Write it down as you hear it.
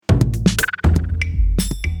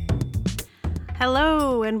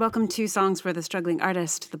Hello, and welcome to Songs for the Struggling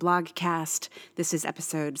Artist, the blogcast. This is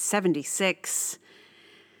episode 76.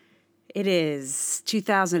 It is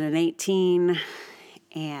 2018,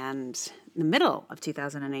 and in the middle of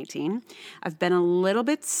 2018. I've been a little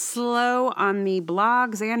bit slow on the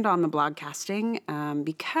blogs and on the blogcasting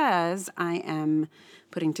because I am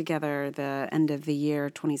putting together the end of the year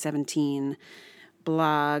 2017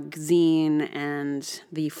 blog, zine, and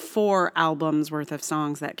the 4 albums worth of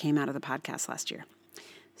songs that came out of the podcast last year.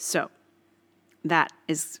 So that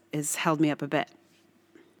is held me up a bit.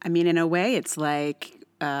 I mean, in a way, it's like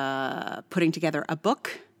putting together a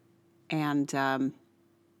book, and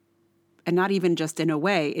not even just in a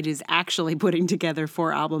way, it is actually putting together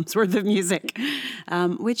 4 albums worth of music,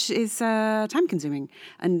 which is time-consuming.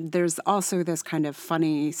 And there's also this kind of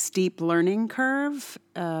funny, steep learning curve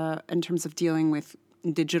in terms of dealing with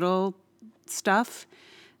digital stuff.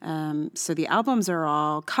 So the albums are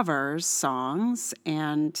all covers, songs,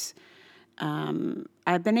 and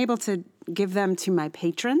I've been able to give them to my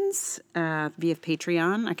patrons via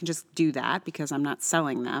Patreon. I can just do that because I'm not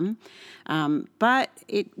selling them. But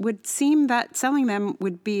it would seem that selling them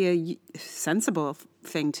would be a sensible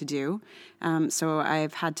thing to do. So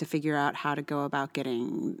I've had to figure out how to go about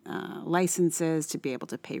getting licenses to be able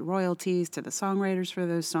to pay royalties to the songwriters for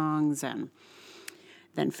those songs, and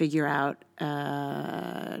then figure out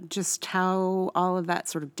just how all of that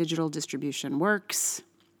sort of digital distribution works.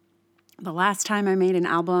 The last time I made an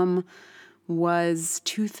album was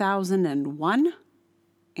 2001,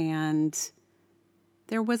 and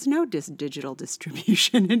there was no digital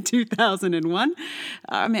distribution in 2001.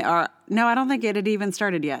 I don't think it had even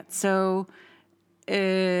started yet. So,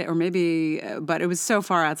 or maybe, but it was so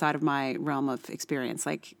far outside of my realm of experience.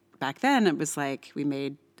 Like back then, it was like we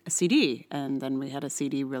made a CD, and then we had a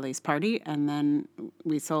CD release party, and then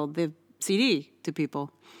we sold the CD to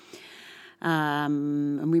people.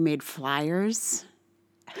 And we made flyers.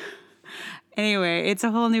 Anyway, it's a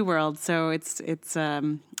whole new world. So it's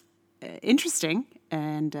interesting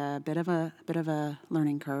and a bit of a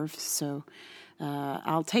learning curve. So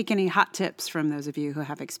I'll take any hot tips from those of you who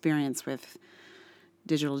have experience with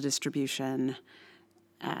digital distribution,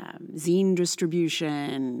 zine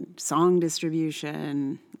distribution, song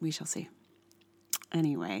distribution. We shall see.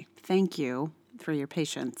 Anyway, thank you for your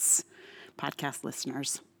patience, podcast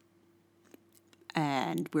listeners.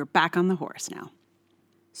 And we're back on the horse now.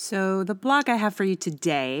 So the blog I have for you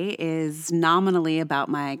today is nominally about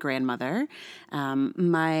my grandmother,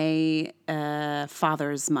 my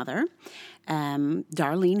father's mother.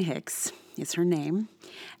 Darlene Hicks is her name.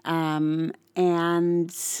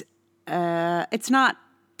 And it's not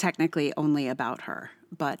technically only about her,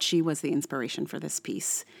 but she was the inspiration for this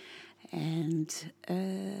piece. And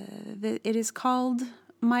it is called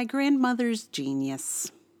My Grandmother's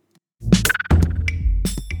Genius.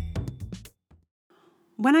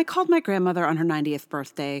 When I called my grandmother on her 90th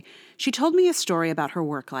birthday, she told me a story about her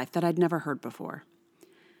work life that I'd never heard before.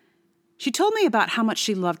 She told me about how much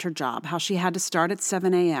she loved her job, how she had to start at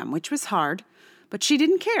 7 a.m., which was hard, but she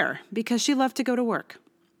didn't care because she loved to go to work.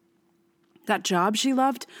 That job she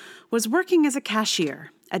loved was working as a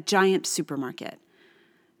cashier at Giant Supermarket.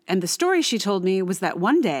 And the story she told me was that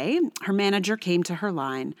one day, her manager came to her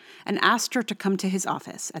line and asked her to come to his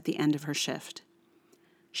office at the end of her shift.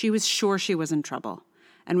 She was sure she was in trouble,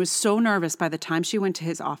 and was so nervous by the time she went to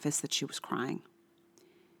his office that she was crying.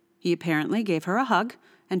 He apparently gave her a hug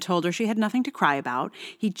and told her she had nothing to cry about.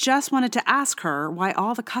 He just wanted to ask her why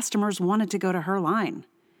all the customers wanted to go to her line.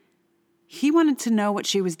 He wanted to know what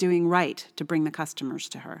she was doing right to bring the customers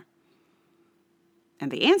to her.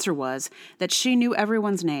 And the answer was that she knew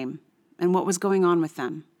everyone's name and what was going on with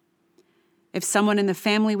them. If someone in the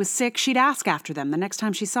family was sick, she'd ask after them the next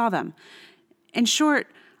time she saw them. In short,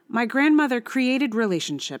 my grandmother created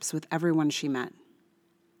relationships with everyone she met.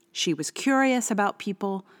 She was curious about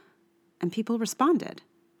people, and people responded.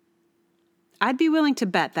 I'd be willing to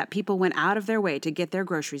bet that people went out of their way to get their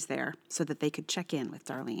groceries there so that they could check in with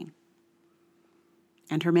Darlene.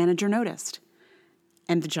 And her manager noticed,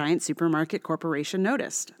 and the Giant Supermarket Corporation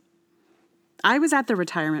noticed. I was at the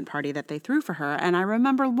retirement party that they threw for her, and I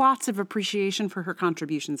remember lots of appreciation for her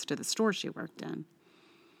contributions to the store she worked in.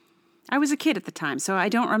 I was a kid at the time, so I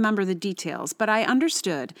don't remember the details, but I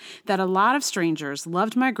understood that a lot of strangers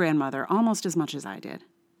loved my grandmother almost as much as I did.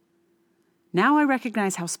 Now I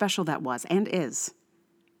recognize how special that was and is.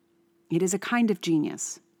 It is a kind of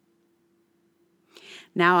genius.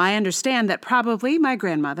 Now I understand that probably my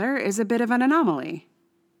grandmother is a bit of an anomaly.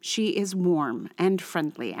 She is warm and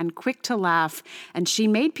friendly and quick to laugh, and she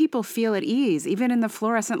made people feel at ease, even in the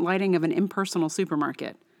fluorescent lighting of an impersonal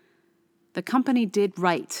supermarket. The company did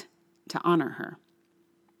right to honor her.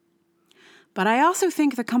 But I also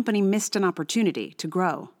think the company missed an opportunity to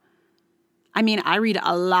grow. I mean, I read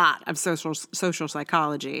a lot of social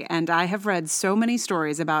psychology, and I have read so many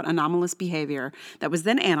stories about anomalous behavior that was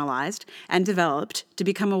then analyzed and developed to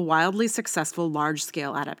become a wildly successful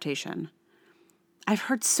large-scale adaptation. I've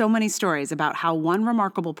heard so many stories about how one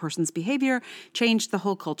remarkable person's behavior changed the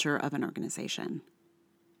whole culture of an organization.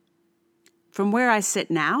 From where I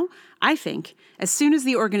sit now, I think as soon as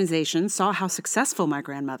the organization saw how successful my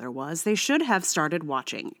grandmother was, they should have started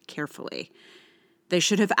watching carefully. They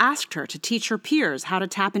should have asked her to teach her peers how to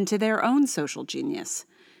tap into their own social genius.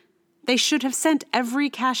 They should have sent every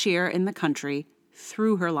cashier in the country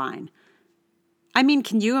through her line. I mean,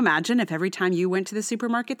 can you imagine if every time you went to the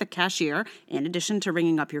supermarket, the cashier, in addition to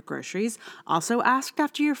ringing up your groceries, also asked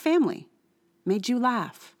after your family, made you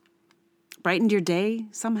laugh, brightened your day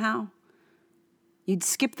somehow? You'd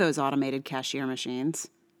skip those automated cashier machines.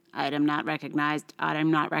 Item not recognized,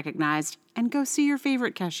 and go see your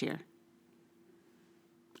favorite cashier.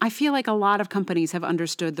 I feel like a lot of companies have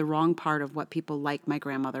understood the wrong part of what people like my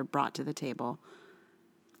grandmother brought to the table.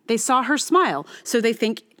 They saw her smile, so they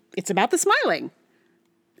think it's about the smiling.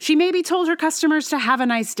 She maybe told her customers to have a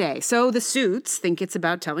nice day, so the suits think it's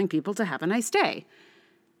about telling people to have a nice day.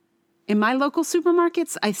 In my local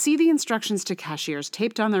supermarkets, I see the instructions to cashiers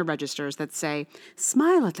taped on their registers that say,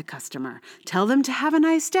 "Smile at the customer. Tell them to have a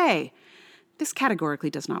nice day." This categorically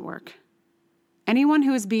does not work. Anyone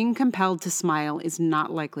who is being compelled to smile is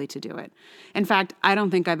not likely to do it. In fact, I don't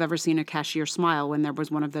think I've ever seen a cashier smile when there was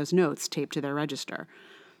one of those notes taped to their register.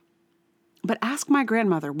 But ask my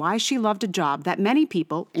grandmother why she loved a job that many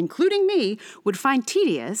people, including me, would find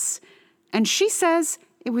tedious, and she says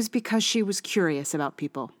it was because she was curious about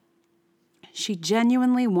people. She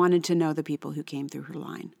genuinely wanted to know the people who came through her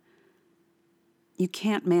line. You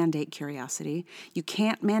can't mandate curiosity. You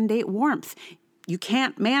can't mandate warmth. You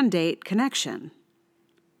can't mandate connection.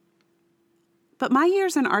 But my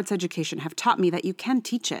years in arts education have taught me that you can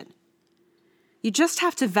teach it. You just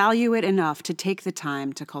have to value it enough to take the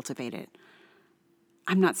time to cultivate it.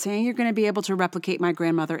 I'm not saying you're going to be able to replicate my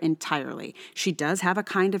grandmother entirely. She does have a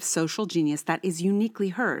kind of social genius that is uniquely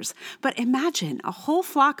hers. But imagine a whole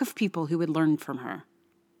flock of people who would learn from her.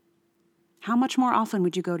 How much more often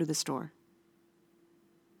would you go to the store?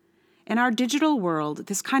 In our digital world,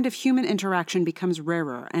 this kind of human interaction becomes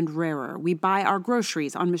rarer and rarer. We buy our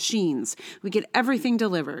groceries on machines. We get everything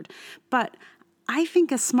delivered. But I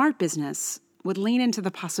think a smart business would lean into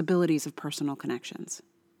the possibilities of personal connections,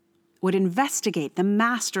 would investigate the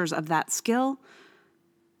masters of that skill,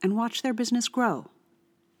 and watch their business grow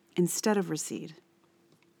instead of recede.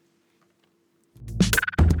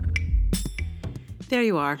 There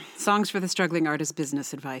you are. Songs for the Struggling Artist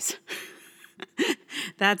business advice.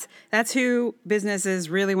 That's who businesses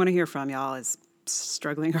really want to hear from, y'all, is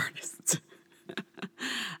struggling artists.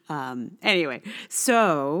 Anyway,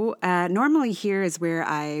 so normally here is where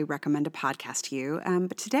I recommend a podcast to you,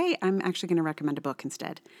 but today I'm actually going to recommend a book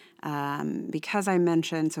instead, because I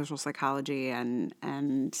mentioned social psychology and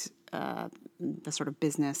the sort of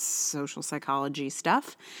business social psychology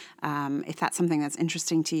stuff. If that's something that's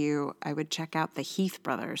interesting to you, I would check out the Heath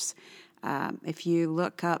Brothers. If you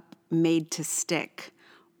look up Made to Stick,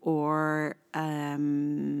 or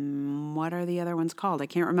what are the other ones called? I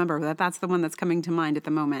can't remember, but that's the one that's coming to mind at the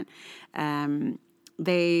moment.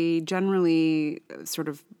 They generally sort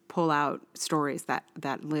of pull out stories that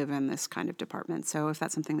live in this kind of department. So if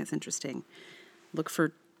that's something that's interesting, look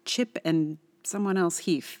for Chip and someone else,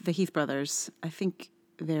 Heath, the Heath Brothers. I think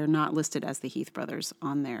they're not listed as the Heath Brothers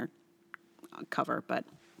on their cover, but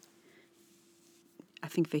I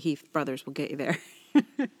think the Heath Brothers will get you there.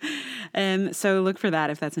 So look for that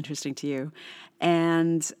if that's interesting to you.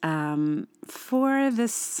 And for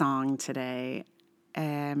this song today,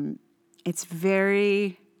 it's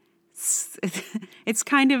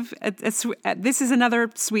kind of, this is another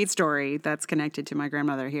sweet story that's connected to my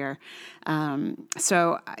grandmother here.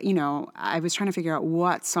 So, I was trying to figure out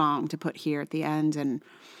what song to put here at the end, and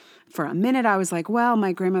for a minute, I was like, well,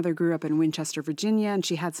 my grandmother grew up in Winchester, Virginia, and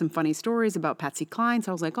she had some funny stories about Patsy Cline.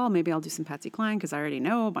 So I was like, oh, maybe I'll do some Patsy Cline because I already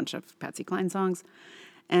know a bunch of Patsy Cline songs.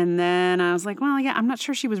 And then I was like, well, yeah, I'm not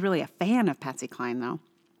sure she was really a fan of Patsy Cline, though.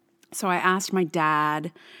 So I asked my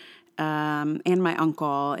dad and my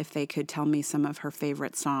uncle if they could tell me some of her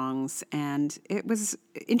favorite songs. And it was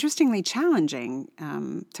interestingly challenging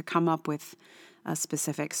to come up with a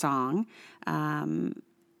specific song.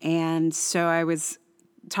 And so I was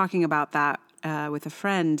talking about that with a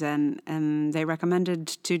friend, and they recommended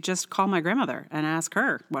to just call my grandmother and ask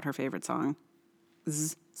her what her favorite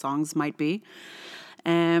songs might be.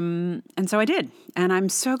 And And so I did, and I'm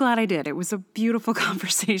so glad I did. It was a beautiful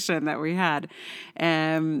conversation that we had,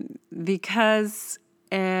 because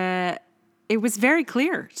it was very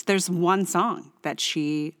clear. There's one song that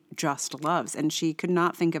she just loves, and she could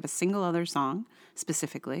not think of a single other song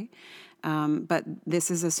specifically. But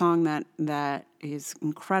this is a song that is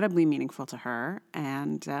incredibly meaningful to her,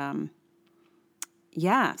 and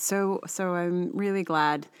so I'm really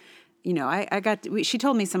glad. She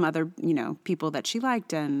told me some other, people that she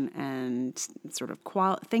liked and sort of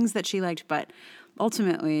things that she liked, but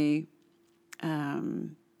ultimately,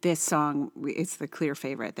 this song is the clear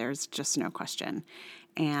favorite. There's just no question.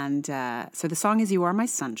 And so the song is "You Are My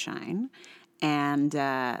Sunshine," and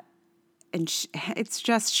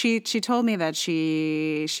she told me that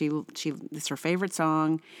she it's her favorite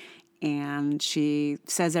song. And she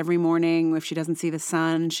says every morning, if she doesn't see the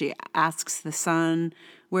sun, she asks the sun,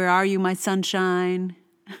 "Where are you, my sunshine?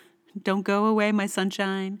 Don't go away, my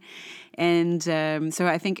sunshine." And so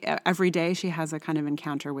I think every day she has a kind of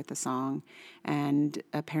encounter with the song. And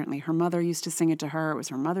apparently her mother used to sing it to her. It was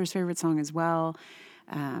her mother's favorite song as well.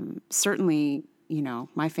 Certainly,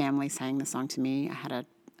 my family sang the song to me. I had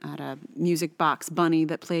a music box bunny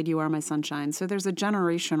that played "You Are My Sunshine." So there's a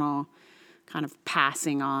generational kind of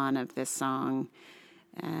passing on of this song.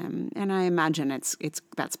 And I imagine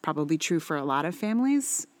that's probably true for a lot of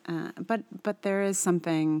families. But there is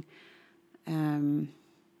something,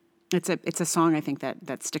 it's a song I think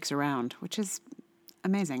that sticks around, which is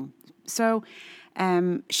amazing. So,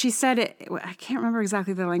 she said I can't remember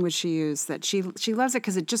exactly the language she used, that she loves it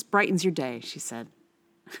because it just brightens your day, she said.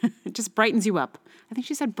 It just brightens you up. I think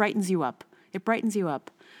she said brightens you up. It brightens you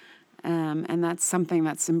up. And that's something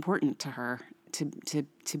that's important to her,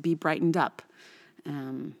 to be brightened up.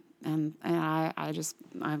 And I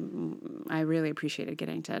really appreciated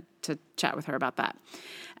getting to chat with her about that.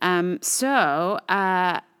 So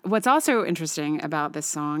what's also interesting about this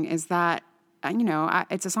song is that,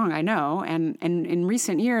 it's a song I know, and in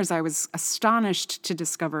recent years I was astonished to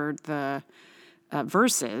discover the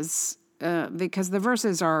verses, because the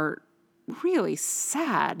verses are really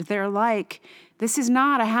sad. They're like, this is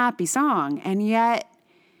not a happy song, and yet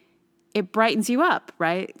it brightens you up,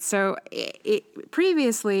 right? So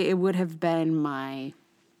previously it would have been my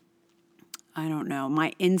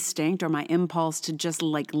instinct or my impulse to just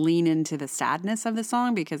like lean into the sadness of the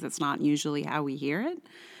song, because it's not usually how we hear it.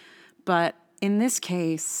 But in this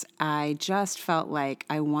case, I just felt like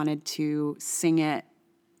I wanted to sing it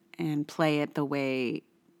and play it the way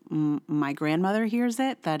my grandmother hears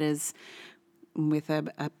it, that is with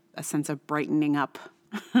a sense of brightening up.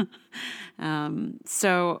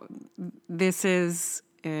 So this is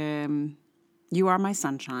 "You Are My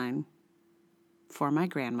Sunshine" for my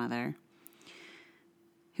grandmother,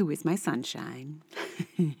 who is my sunshine.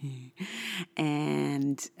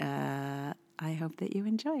 And I hope that you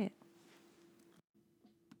enjoy it.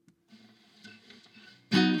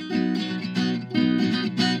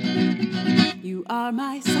 You are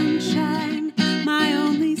my sunshine, my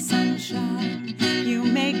only sunshine. You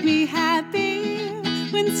make me happy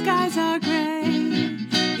when skies are gray.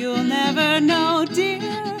 You'll never know, dear,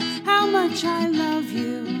 how much I love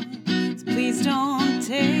you. So please don't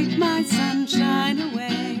take my sunshine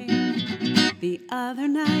away. The other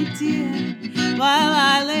night, dear, while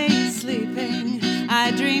I lay sleeping,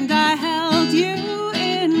 I dreamed I held you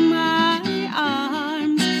in my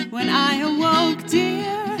arms. When I awoke,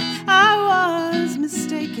 dear, I was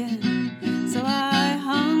mistaken, so I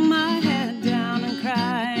hung my head down and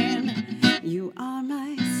cried. You are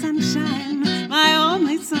my sunshine, my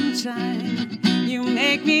only sunshine. You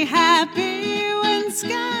make me happy when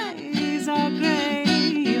skies are gray.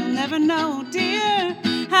 You'll never know, dear,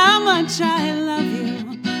 how much I love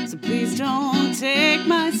you, so please don't take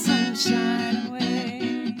my sunshine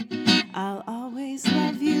away. I'll always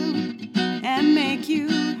love you and make you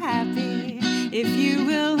happy if you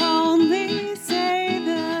will only say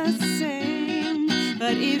the same.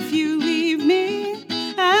 But if you leave me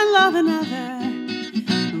and love another,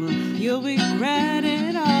 well, you'll regret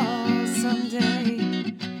it all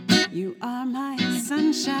someday. You are my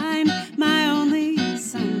sunshine, my only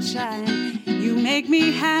sunshine. You make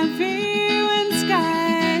me happy when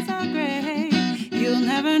skies are gray. You'll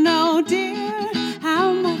never know, dear,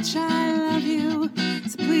 how much I love you,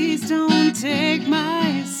 so please don't take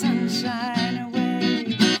my sunshine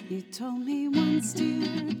away. You told me once,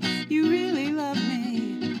 dear, you really loved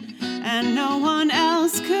me, and no one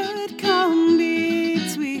else could come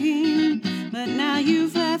between. But now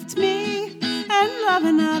you've left me and love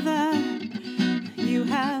another. You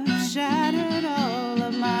have shattered all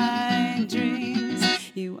of my dreams.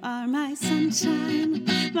 You are my sunshine,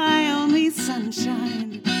 my only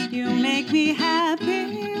sunshine. You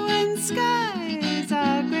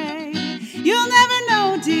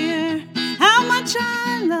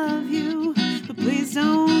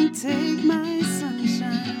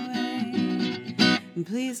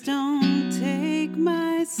please don't